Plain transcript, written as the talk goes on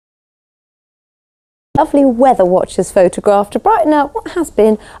lovely weather watchers photograph to brighten up what has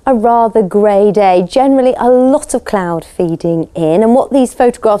been a rather grey day. Generally a lot of cloud feeding in, and what these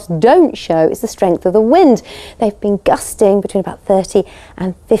photographs don't show is the strength of the wind. They've been gusting between about 30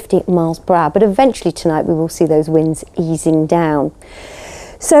 and 50 miles per hour, but eventually tonight we will see those winds easing down.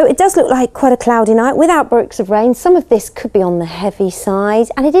 So it does look like quite a cloudy night with outbreaks of rain. Some of this could be on the heavy side,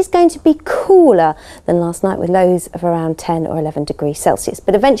 and it is going to be cooler than last night with lows of around 10 or 11 degrees Celsius.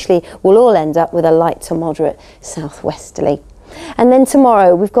 But eventually we'll all end up with a light to moderate southwesterly. And then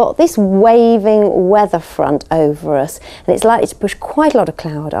tomorrow we've got this waving weather front over us, and it's likely to push quite a lot of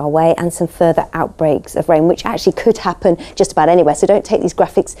cloud our way and some further outbreaks of rain, which actually could happen just about anywhere. So don't take these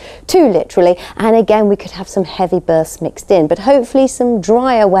graphics too literally. And again, we could have some heavy bursts mixed in, but hopefully some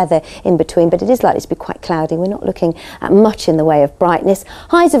drier weather in between. But it is likely to be quite cloudy. We're not looking at much in the way of brightness.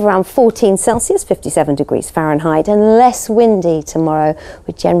 Highs of around 14 Celsius, 57 degrees Fahrenheit, and less windy tomorrow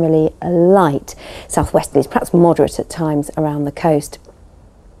with generally a light southwesterlies, perhaps moderate at times around the coast.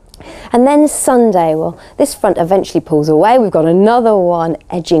 And then Sunday, well, this front eventually pulls away. We've got another one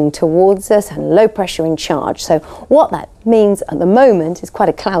edging towards us and low pressure in charge. So what that means at the moment is quite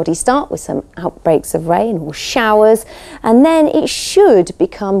a cloudy start with some outbreaks of rain or showers, and then it should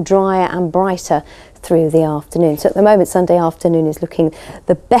become drier and brighter through the afternoon. So at the moment, Sunday afternoon is looking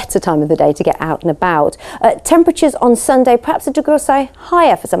the better time of the day to get out and about. Temperatures on Sunday, perhaps a degree or so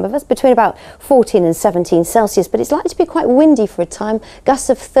higher for some of us, between about 14 and 17 Celsius, but it's likely to be quite windy for a time,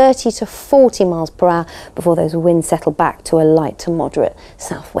 gusts of 30 to 40 miles per hour before those winds settle back to a light to moderate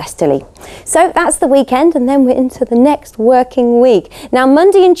southwesterly. So that's the weekend, and then we're into the next working week. Now,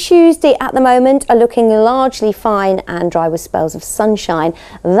 Monday and Tuesday at the moment are looking largely fine and dry with spells of sunshine.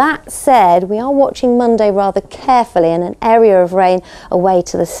 That said, we are watching Monday rather carefully, and an area of rain away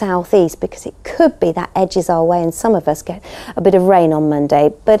to the southeast, because it could be that edges our way and some of us get a bit of rain on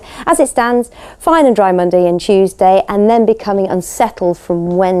Monday. But as it stands, fine and dry Monday and Tuesday, and then becoming unsettled from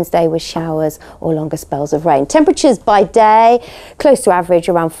Wednesday with showers or longer spells of rain. Temperatures by day close to average,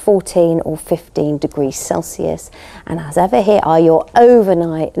 around 14 or 15 degrees Celsius. And as ever, here are your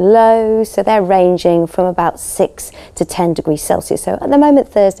overnight lows. So they're ranging from about 6 to 10 degrees Celsius. So at the moment,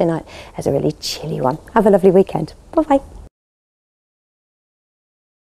 Thursday night is a really chilly one. Have a lovely weekend. Bye-bye.